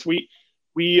of things. We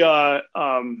have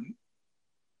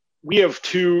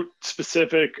 2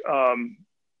 specific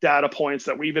data points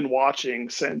that we've been watching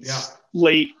since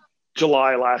late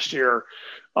July last year.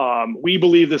 We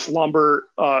believe this lumber,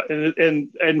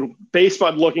 and based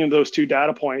on looking at those 2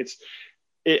 data points,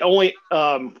 it only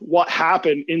what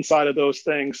happened inside of those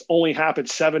things only happened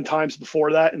 7 times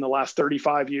before that in the last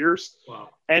 35 years. Wow.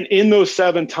 And in those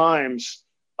 7 times,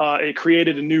 it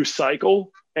created a new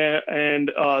cycle. And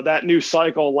that new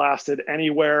cycle lasted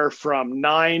anywhere from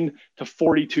 9 to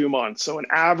 42 months. So an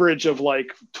average of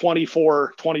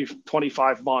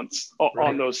 25 months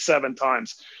on those 7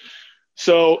 times.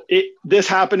 So this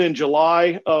happened in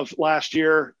July of last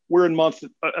year. We're in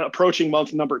approaching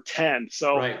month number 10.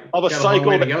 So of a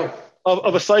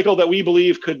cycle that we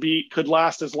believe could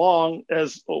last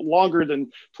longer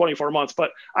than 24 months.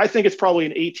 But I think it's probably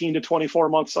an 18 to 24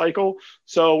 month cycle.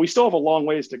 So we still have a long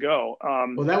ways to go.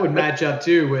 Well, that would match up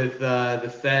too with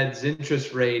the Fed's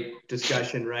interest rate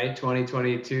discussion, right?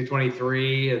 2022,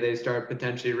 23, they start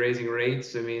potentially raising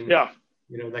rates. I mean,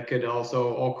 that could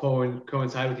also all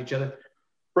coincide with each other.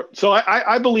 So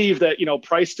I believe that,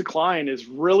 price decline is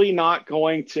really not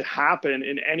going to happen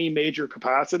in any major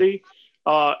capacity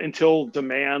until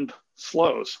demand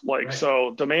slows. Right.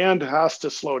 So demand has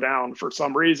to slow down for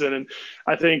some reason. And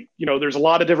I think, there's a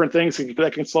lot of different things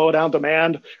that can slow down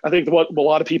demand. I think what a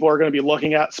lot of people are going to be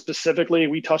looking at specifically,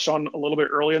 we touched on a little bit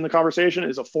earlier in the conversation,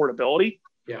 is affordability.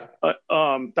 Yeah.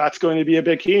 That's going to be a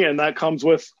big key. And that comes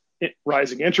with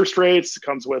rising interest rates. It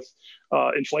comes with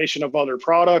inflation of other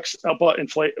products, but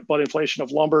inflation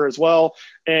of lumber as well,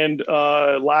 and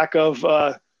lack of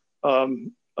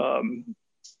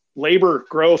labor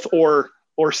growth or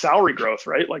salary growth,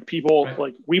 right? Like people, right.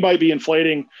 Like we might be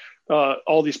inflating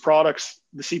all these products.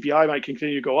 The CPI might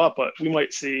continue to go up, but we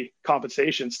might see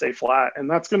compensation stay flat, and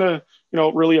that's going to,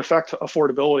 really affect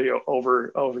affordability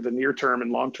over the near term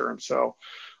and long term. So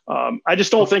I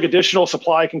just don't think additional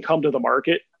supply can come to the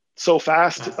market so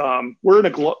fast. We're in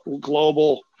a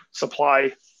global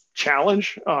supply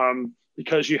challenge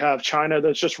because you have China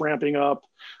that's just ramping up.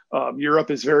 Europe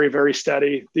is very, very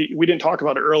steady. We didn't talk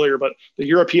about it earlier, but the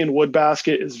European wood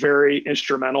basket is very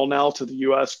instrumental now to the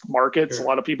U.S. markets. Sure. A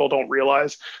lot of people don't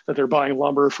realize that they're buying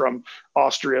lumber from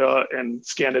Austria and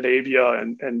Scandinavia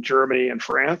and Germany and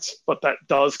France, but that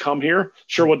does come here.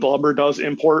 Sherwood lumber does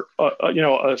import,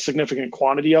 a significant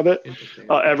quantity of it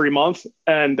every month,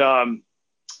 and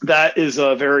that is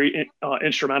very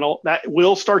instrumental. That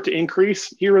will start to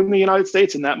increase here in the United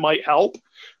States, and that might help.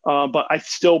 But I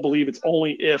still believe it's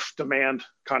only if demand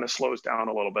kind of slows down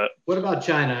a little bit. What about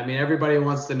China? I mean, everybody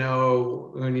wants to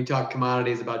know when you talk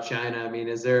commodities about China. I mean,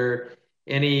 is there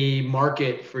any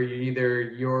market for either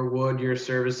your wood, your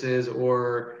services,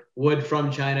 or wood from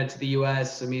China to the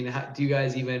U.S.? I mean, do you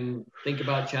guys even think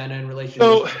about China in relation?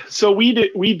 So we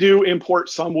do import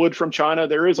some wood from China.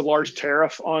 There is a large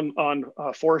tariff on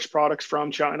forest products from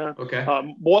China. Okay.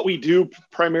 What we do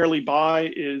primarily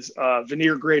buy is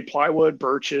veneer grade plywood,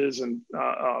 birches, and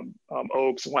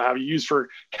oaks and what have you, used for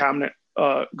cabinet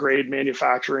grade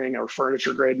manufacturing or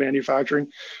furniture grade manufacturing.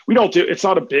 It's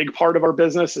not a big part of our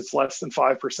business. It's less than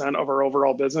 5% of our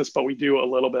overall business, but we do a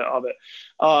little bit of it.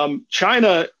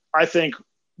 China, I think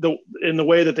in the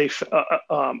way that they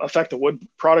affect the wood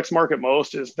products market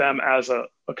most is them as a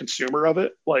consumer of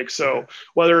it.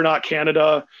 Whether or not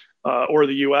Canada or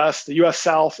the U.S.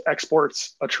 South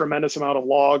exports a tremendous amount of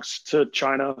logs to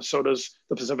China. So does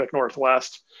the Pacific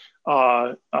Northwest.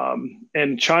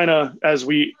 And China, at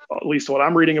least what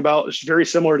I'm reading about, is very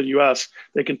similar to the U.S.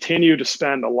 They continue to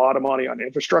spend a lot of money on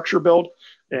infrastructure build,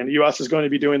 and the U.S. is going to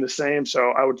be doing the same.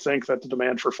 So I would think that the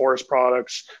demand for forest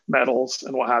products, metals,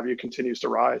 and what have you continues to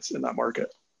rise in that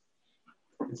market.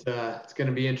 It's going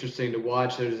to be interesting to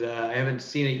watch. I haven't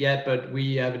seen it yet, but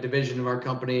we have a division of our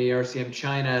company, RCM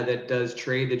China, that does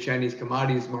trade the Chinese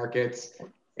commodities markets.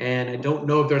 And I don't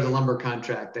know if there's a lumber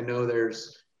contract. I know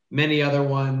there's many other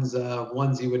ones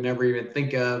you would never even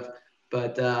think of.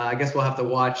 But I guess we'll have to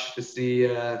watch to see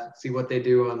what they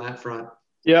do on that front.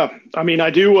 Yeah, I mean, I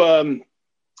do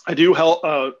help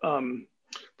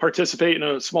participate in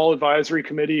a small advisory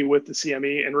committee with the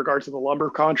CME in regard to the lumber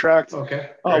contract.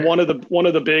 Okay. One of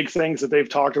the big things that they've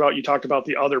talked about, you talked about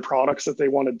the other products that they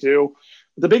want to do.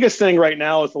 The biggest thing right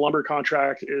now is the lumber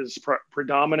contract is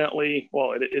predominantly,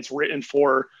 it's written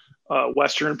for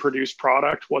Western produced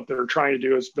product. What they're trying to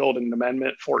do is build an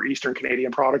amendment for Eastern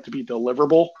Canadian product to be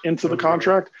deliverable into the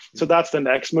contract. So that's the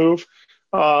next move.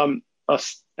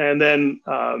 And then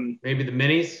maybe the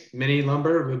mini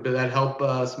lumber, would that help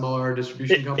smaller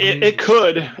distribution companies? It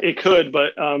could,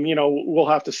 but we'll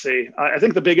have to see. I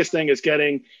think the biggest thing is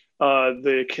getting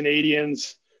the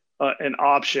Canadians an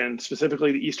option,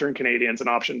 specifically the Eastern Canadians, an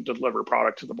option to deliver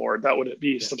product to the board. That would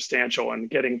be substantial, and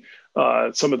getting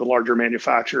some of the larger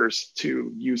manufacturers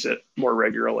to use it more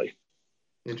regularly.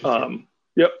 Interesting.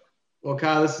 Yep. Well,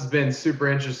 Kyle, this has been super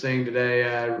interesting today.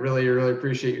 I really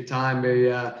appreciate your time.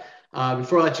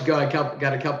 Before I let you go, I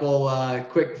got a couple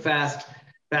quick, fast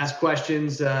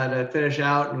questions to finish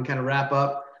out and kind of wrap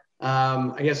up.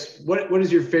 I guess what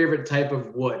is your favorite type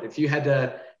of wood? If you had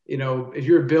to, if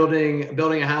you were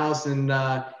building a house and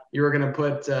you were going to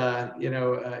put, you're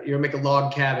going to make a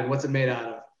log cabin, what's it made out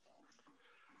of?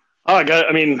 I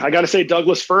got to say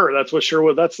Douglas fir. That's what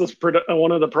Sherwood. That's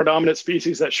one of the predominant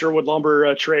species that Sherwood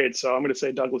lumber trades. So I'm going to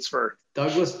say Douglas fir.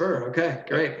 Douglas fir. Okay,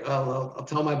 great. I'll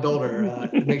tell my builder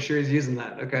to make sure he's using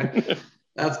that. Okay,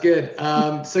 that's good.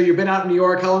 So you've been out in New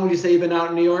York. How long would you say you've been out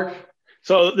in New York?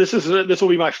 So this will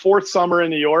be my fourth summer in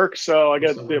New York. So I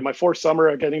get my fourth summer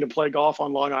of getting to play golf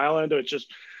on Long Island. It's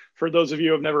just, for those of you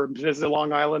who have never visited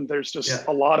Long Island, there's just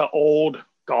a lot of old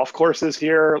golf courses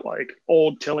here, like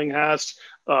old Tillinghast,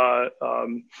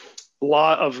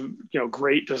 lot of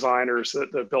great designers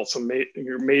that built some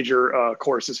major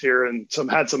courses here, and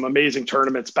had some amazing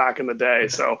tournaments back in the day.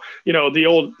 So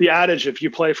the adage, if you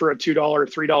play for a $2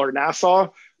 $3 Nassau,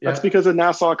 that's because of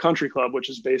Nassau Country Club, which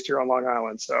is based here on Long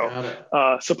Island.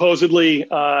 So supposedly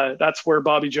that's where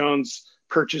Bobby Jones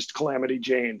purchased Calamity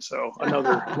Jane. So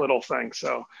another little thing.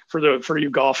 So for you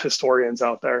golf historians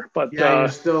out there, but you're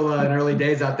still in early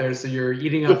days out there, so you're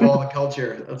eating up all the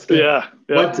culture. That's good. Yeah.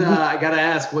 What I gotta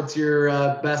ask, what's your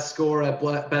best score at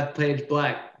Bethpage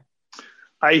Black?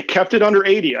 I kept it under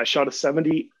 80. I shot a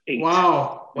 78.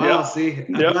 Wow. Yep. See,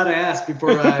 I'm glad I asked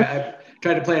before I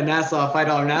tried to play a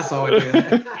 $5 Nassau with you.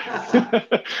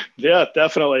 Yeah,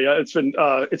 definitely. It's been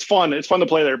it's fun. It's fun to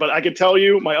play there. But I can tell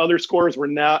you, my other scores were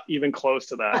not even close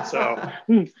to that. So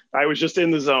I was just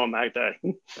in the zone that day.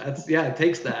 It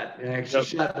takes that. I actually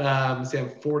shot. I'm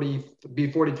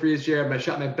 43 this year. I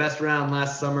shot my best round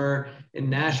last summer in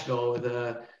Nashville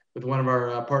with one of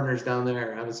our partners down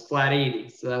there. I was flat 80.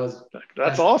 So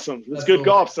that's awesome. That's good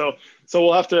golf. So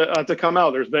we'll have to come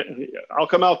out. I'll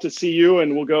come out to see you,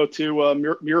 and we'll go to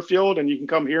Muirfield, and you can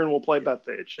come here and we'll play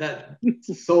Bethpage.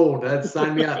 That's sold.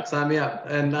 Sign me up. Sign me up.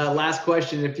 And last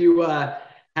question: if you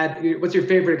what's your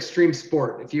favorite extreme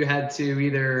sport? If you had to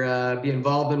either be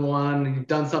involved in one, you've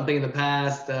done something in the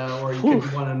past, or you could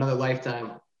do one in another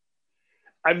lifetime.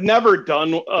 I've never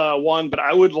done one, but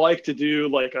I would like to do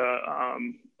like a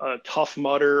Tough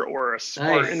Mudder or a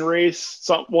Spartan race,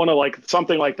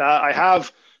 something like that. I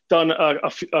have done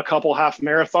a couple half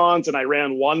marathons, and I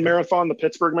ran one marathon, the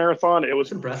Pittsburgh Marathon. It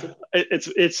was impressive.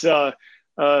 It's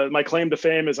my claim to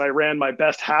fame is I ran my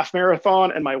best half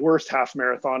marathon and my worst half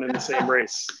marathon in the same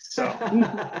race. So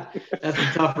that's a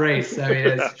tough race. I mean,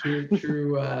 it's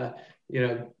true.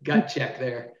 Gut check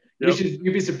there. Yep.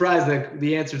 You'd be surprised at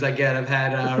the answers I get. I've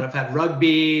had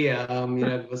rugby,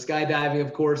 skydiving,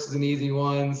 of course, is an easy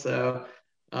one. So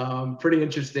pretty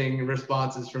interesting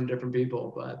responses from different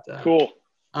people. But cool.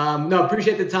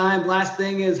 Appreciate the time. Last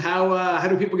thing is how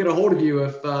do people get a hold of you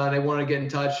if they want to get in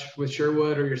touch with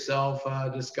Sherwood or yourself,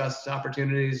 discuss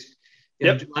opportunities,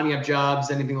 lining up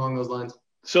jobs, anything along those lines?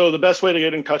 So the best way to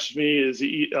get in touch with me is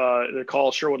to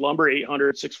call Sherwood Lumber,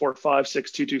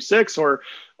 800-645-6226, or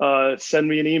send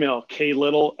me an email,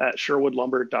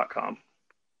 klittle@sherwoodlumber.com.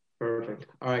 Perfect.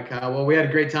 All right, Kyle. Well, we had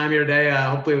a great time here today.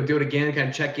 Hopefully we'll do it again, kind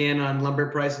of check in on lumber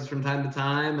prices from time to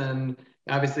time, and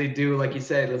obviously do, like you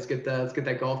said, let's get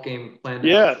that golf game planned.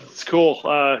 Yeah, it's cool.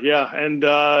 And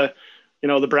the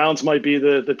Browns might be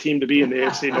the team to be in the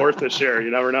AFC North this year.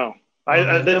 You never know.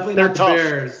 They're tough.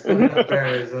 The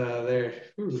Bears. They're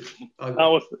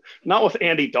not with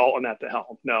Andy Dalton at the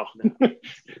helm. No.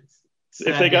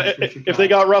 If they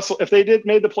got Russell, if they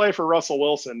made the play for Russell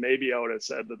Wilson, maybe I would have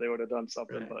said that they would have done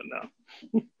something, right. But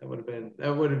no.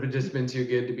 That would have just been too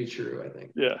good to be true, I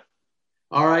think. Yeah.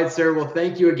 All right, sir. Well,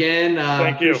 thank you again.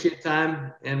 Thank you. Appreciate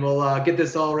time, and we'll get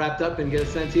this all wrapped up and get it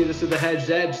sent to you. This is the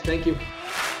Hedged Edge. Thank you.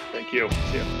 Thank you.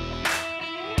 See you.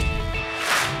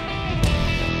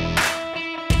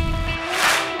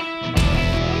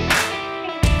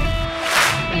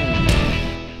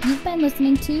 You've been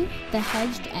listening to The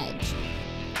Hedged Edge.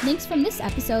 Links from this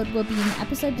episode will be in the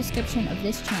episode description of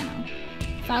this channel.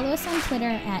 Follow us on Twitter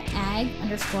at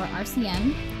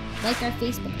ag_RCM, like our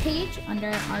Facebook page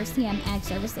under RCM Ag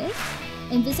Services,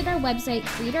 and visit our website,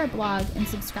 read our blog, and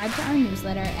subscribe to our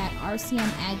newsletter at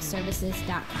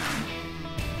rcmagservices.com.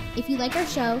 If you like our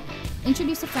show,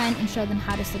 introduce a friend and show them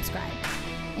how to subscribe.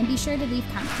 And be sure to leave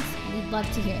comments. We'd love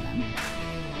to hear them.